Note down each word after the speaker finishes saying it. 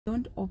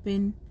Don't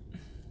open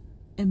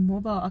a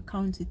mobile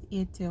account with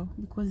Airtel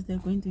because they're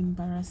going to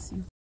embarrass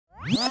you.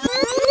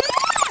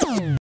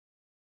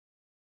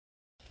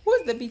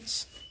 Who's the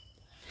bitch?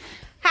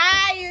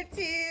 Hi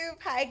YouTube,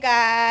 hi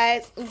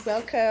guys,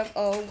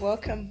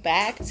 welcome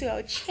back to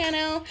our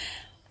channel.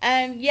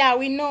 And yeah,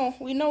 we know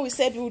we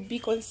said we would be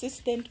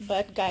consistent,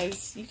 but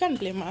guys, you can't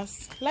blame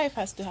us. Life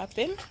has to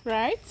happen,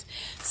 right?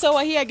 So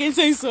we're here again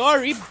saying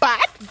sorry,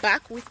 but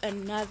back with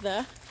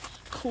another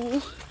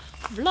cool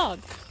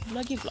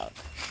vloggy vlog.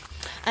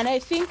 And I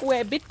think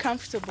we're a bit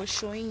comfortable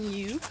showing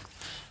you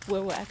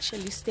where we're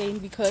actually staying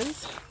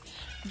because,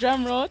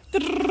 drum roll,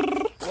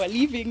 we're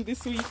leaving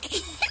this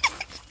week.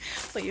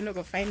 So you're not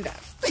gonna find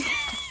us.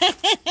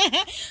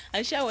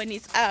 I'm sure when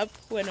it's up,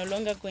 we're no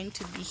longer going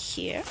to be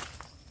here.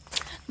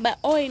 But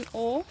all in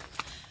all,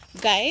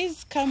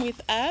 guys, come with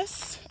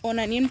us on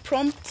an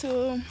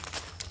impromptu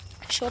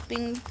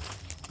shopping.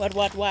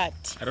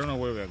 What? I don't know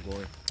where we're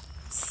going.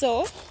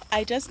 So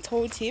I just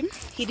told him,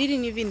 he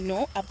didn't even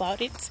know about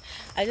it.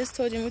 I just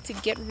told him to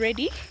get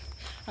ready.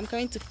 I'm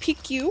going to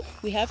pick you.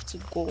 We have to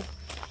go.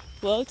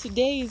 Well,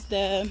 today is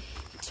the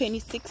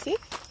 26th,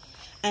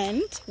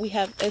 and we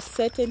have a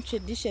certain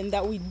tradition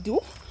that we do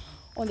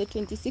on the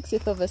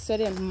 26th of a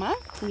certain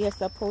month. We are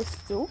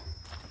supposed to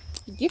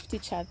gift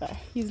each other.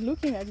 He's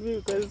looking at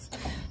me because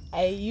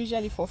I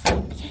usually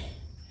forfeit,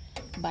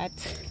 but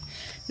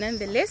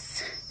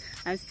nonetheless,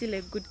 I'm still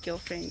a good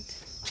girlfriend.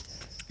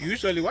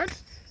 Usually what?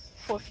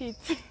 Forfeit.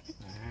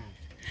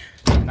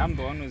 And I'm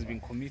the one who's been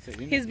committed.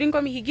 He's been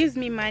committed. He gives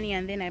me money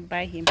and then I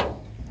buy him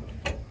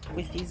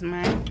with his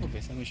money.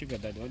 Okay, so I'm a sugar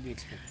daddy. What do you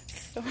expect?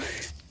 So,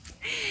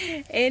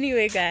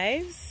 anyway,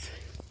 guys,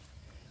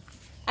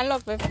 I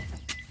love it.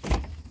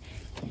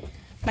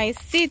 My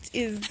seat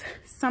is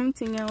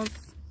something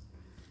else.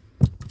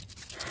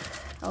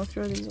 I'll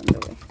throw this on the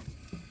way.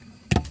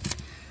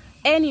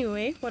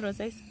 Anyway, what was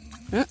I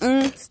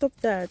saying? Stop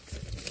that.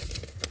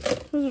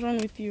 What's wrong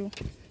with you?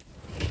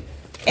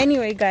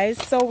 Anyway, guys,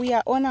 so we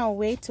are on our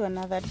way to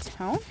another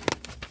town.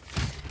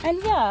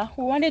 And yeah,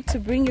 we wanted to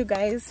bring you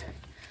guys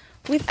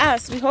with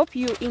us. We hope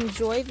you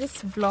enjoy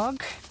this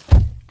vlog.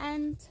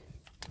 And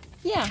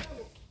yeah,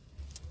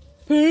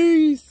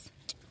 peace.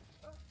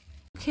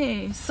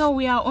 Okay, so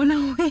we are on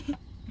our way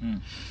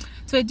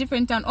to a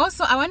different town.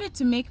 Also, I wanted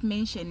to make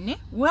mention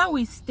where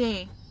we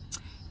stay.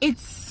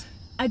 It's,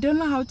 I don't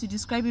know how to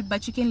describe it,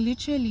 but you can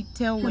literally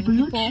tell when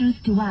people.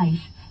 Bluetooth device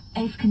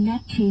is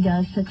connected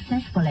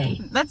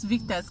successfully. That's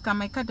Victor's car.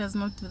 My car does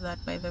not do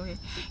that, by the way.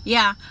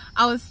 Yeah,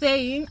 I was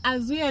saying,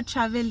 as we are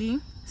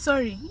traveling,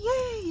 sorry,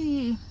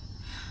 yay,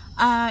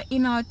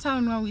 in our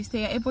town where we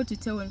stay, are able to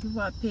tell when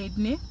people are paid.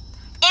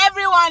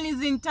 Everyone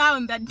is in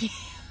town that day.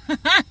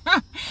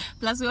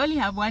 Plus we only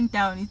have one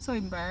town. It's so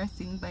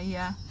embarrassing, but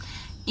yeah,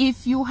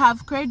 if you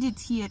have credit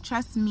here,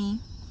 trust me,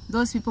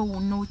 those people will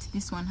note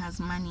this one has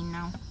money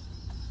now,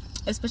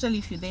 especially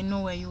if they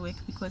know where you work,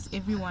 because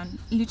everyone,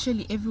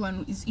 literally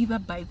everyone, is either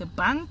by the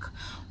bank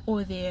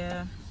or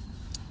they're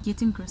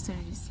getting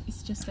groceries.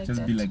 It's just like that.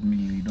 Just be like me,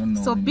 you don't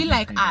know. So be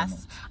like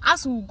us.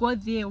 Us will go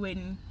there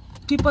when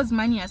people's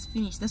money has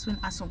finished. That's when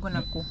us are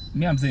gonna go.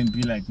 Me, I'm saying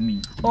be like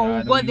me. Or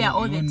we'll go there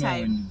all the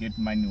time. When you get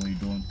money or you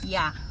don't.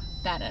 Yeah,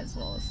 that as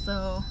well.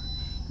 So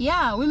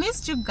yeah, we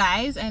missed you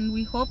guys, and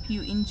we hope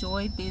you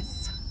enjoyed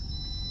this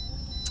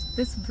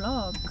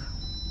vlog.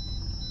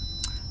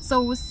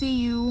 So we'll see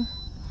you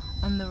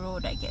on the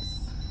road, I guess.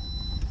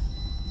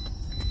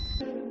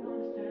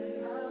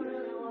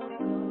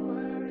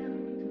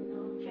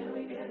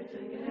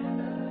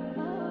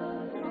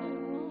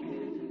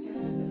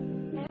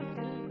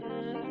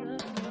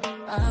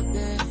 I've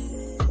been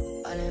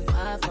all in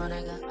my phone,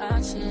 I got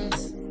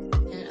options,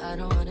 and I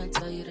don't wanna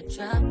tell you to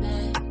drop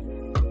it,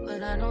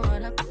 but I don't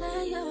wanna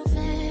play your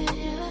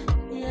fair.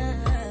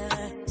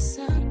 Yeah,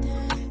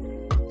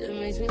 something that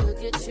makes me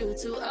look at you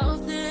too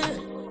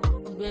often.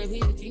 Baby,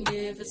 you can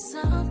give it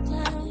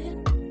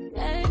something.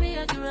 Baby,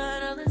 I can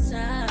run all the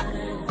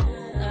time.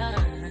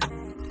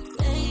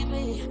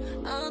 Baby,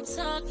 I'm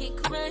talking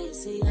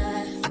crazy.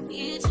 I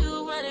need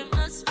you running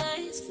my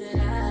space, but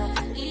I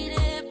need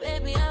it,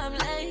 baby. I'm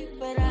late,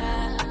 but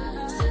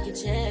I still can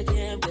check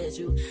in with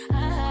you.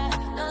 I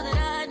know that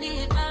I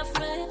need my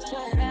friends,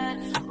 but I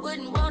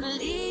wouldn't wanna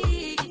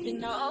leave. You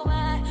know,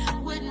 I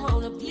wouldn't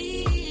wanna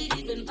bleed.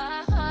 Even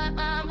my heart,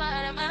 my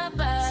mind, and my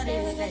body.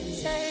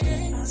 Say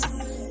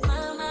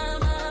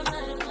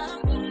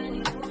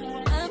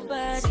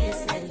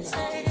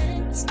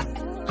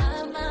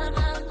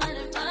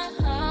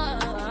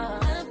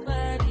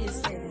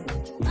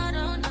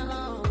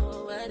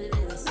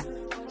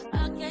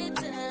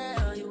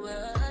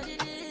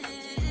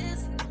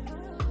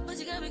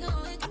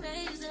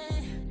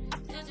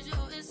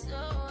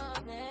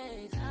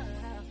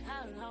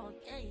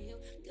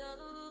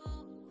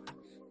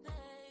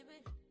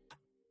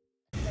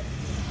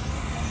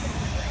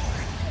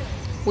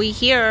we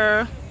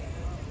here,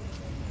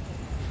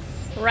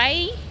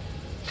 right?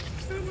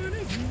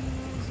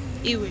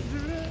 Iwi.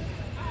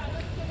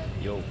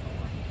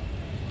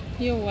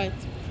 Yo, what?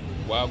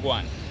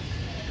 Wagwan.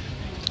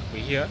 We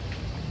here.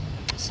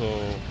 So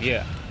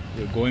yeah,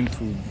 we're going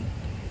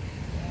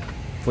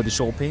for the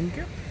shopping.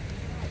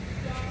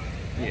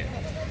 Yeah.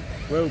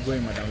 Where are we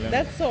going, Madam Lemon?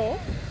 That's all.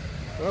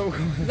 Where are we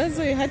going? That's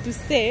all you had to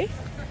say.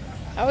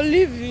 I'll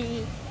leave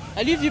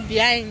you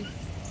behind.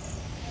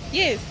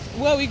 Yes,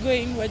 where are we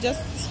going? We're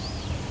just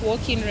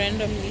walking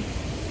randomly.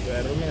 We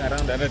are roaming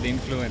around under the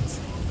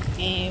influence.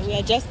 We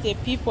are just the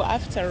people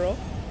after all.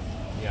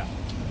 Yeah.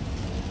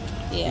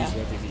 Yeah. This is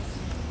what it is.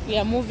 We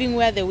are moving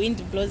where the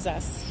wind blows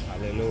us.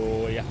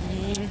 Hallelujah.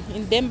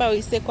 In Demba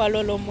we say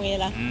Kwalolo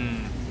Mwela.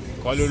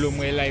 Kwalolo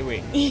Mwela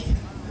iwe.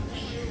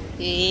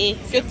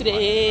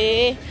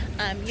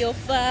 I'm your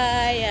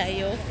fire.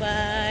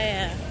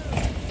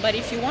 But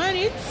if you want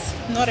it,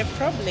 not a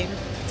problem.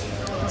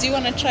 Do you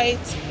want to try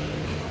it?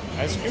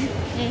 Ice cream?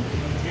 Mm.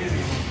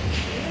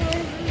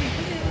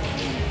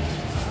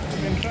 You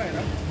can try it,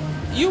 huh?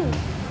 You?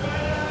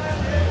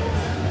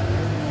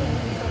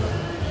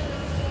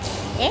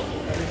 Eh?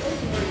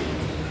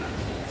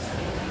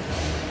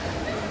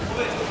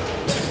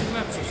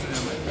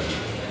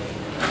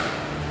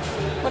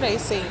 What are you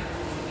saying?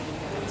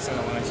 So I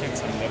want to check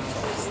some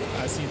laptops.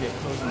 I see they're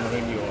closing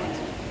already or what?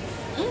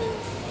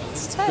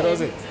 It's time.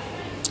 Close it.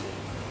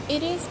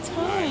 It is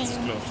time. It's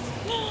closed.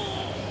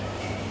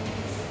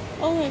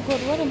 Oh my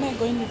god, what am I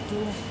going to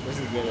do? This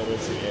is where the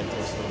rest of the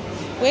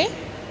Where?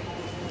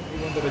 We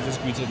wanted to just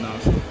quit it now.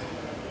 So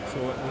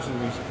what should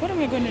we? What am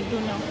I going to do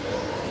now?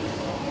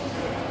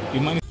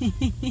 You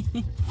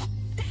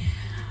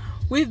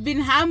We've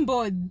been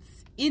humbled.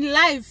 In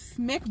life,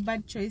 make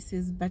bad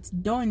choices, but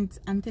don't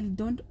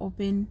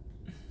open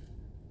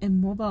a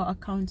mobile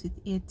account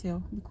with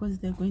Airtel because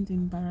they're going to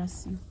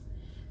embarrass you.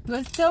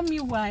 Because tell me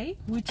why.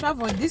 We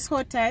traveled this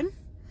whole time.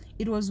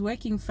 It was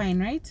working fine,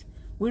 right?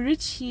 We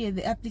reach here,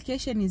 the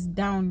application is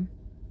down,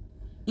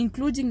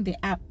 including the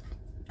app.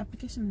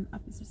 Application and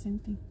app is the same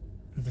thing.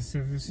 The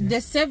service. Yes. The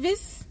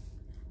service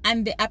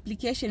and the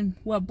application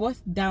were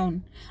both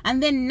down.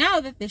 And then now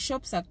that the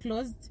shops are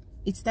closed,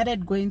 it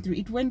started going through.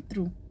 It went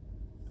through.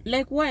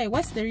 Like why?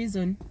 What's the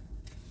reason?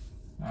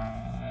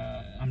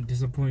 I'm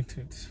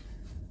disappointed.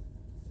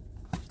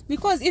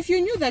 Because if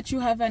you knew that you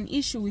have an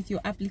issue with your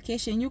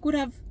application, you could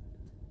have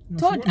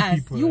told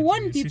us. You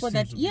warn people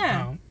that,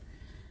 yeah.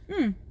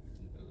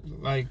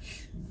 Like,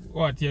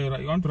 what? Yeah, like,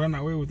 you want to run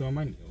away with our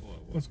money?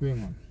 What's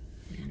going on?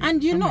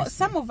 And you know,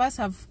 some of us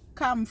have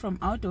come from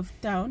out of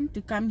town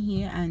to come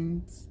here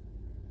and,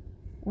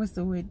 what's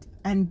the word?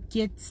 And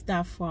get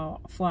stuff for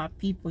our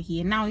people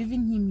here. Now,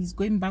 even him is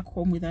going back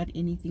home without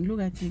anything. Look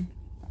at him.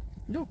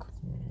 Look.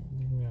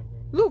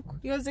 Look,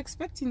 he was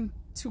expecting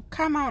to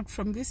come out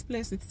from this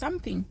place with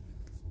something.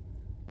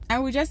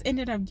 And we just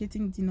ended up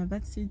getting dinner.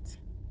 That's it.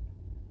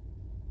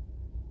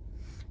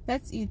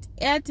 That's it.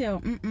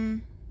 Airtel,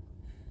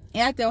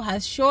 Airtel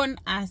has shown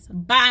us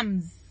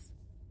bums.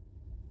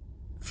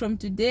 From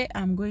today,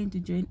 I'm going to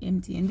join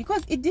MTN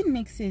because it didn't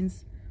make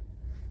sense.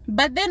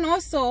 But then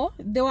also,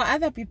 there were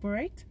other people,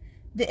 right?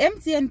 The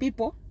MTN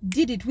people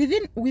did it.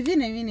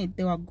 Within a minute,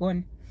 they were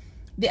gone.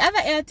 The other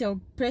Airtel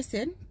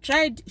person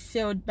tried,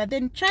 failed, but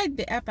then tried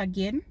the app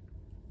again.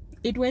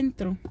 It went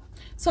through.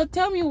 So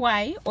tell me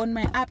why on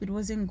my app it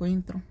wasn't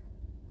going through.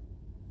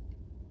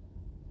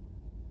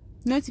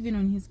 Not even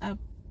on his app.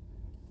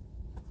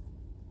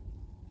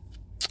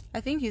 I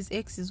think his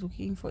ex is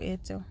working for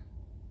Airtel.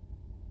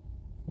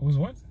 Who's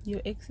what?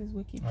 Your ex is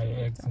working for My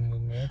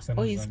Airtel. ex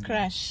Or his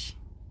crash.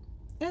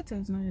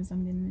 Airtel is not a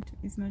Zambian.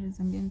 It's not a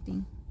Zambian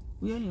thing.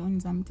 We only own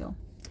Zamtel.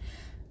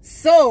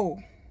 So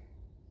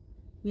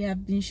we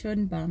have been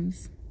shown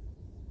bums.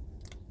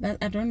 That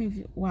I don't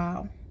even.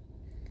 Wow.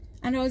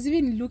 And I was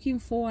even looking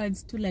forward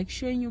to like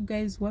showing you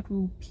guys what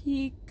we'll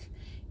pick,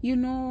 you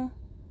know,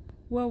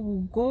 where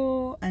we'll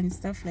go and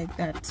stuff like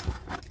that.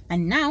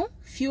 And now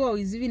fuel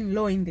is even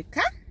low in the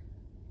car.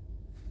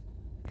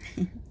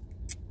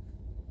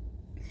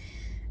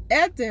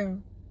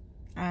 Airtel,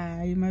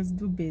 you must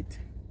do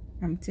better.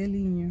 I'm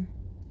telling you,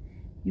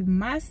 you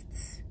must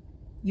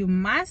do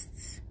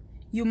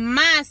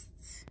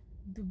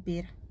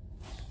better.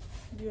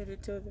 You already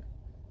told them.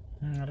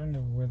 I don't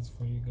have words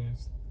for you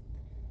guys.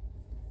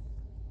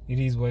 It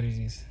is what it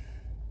is.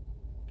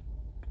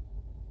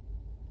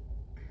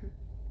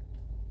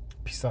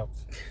 Peace out.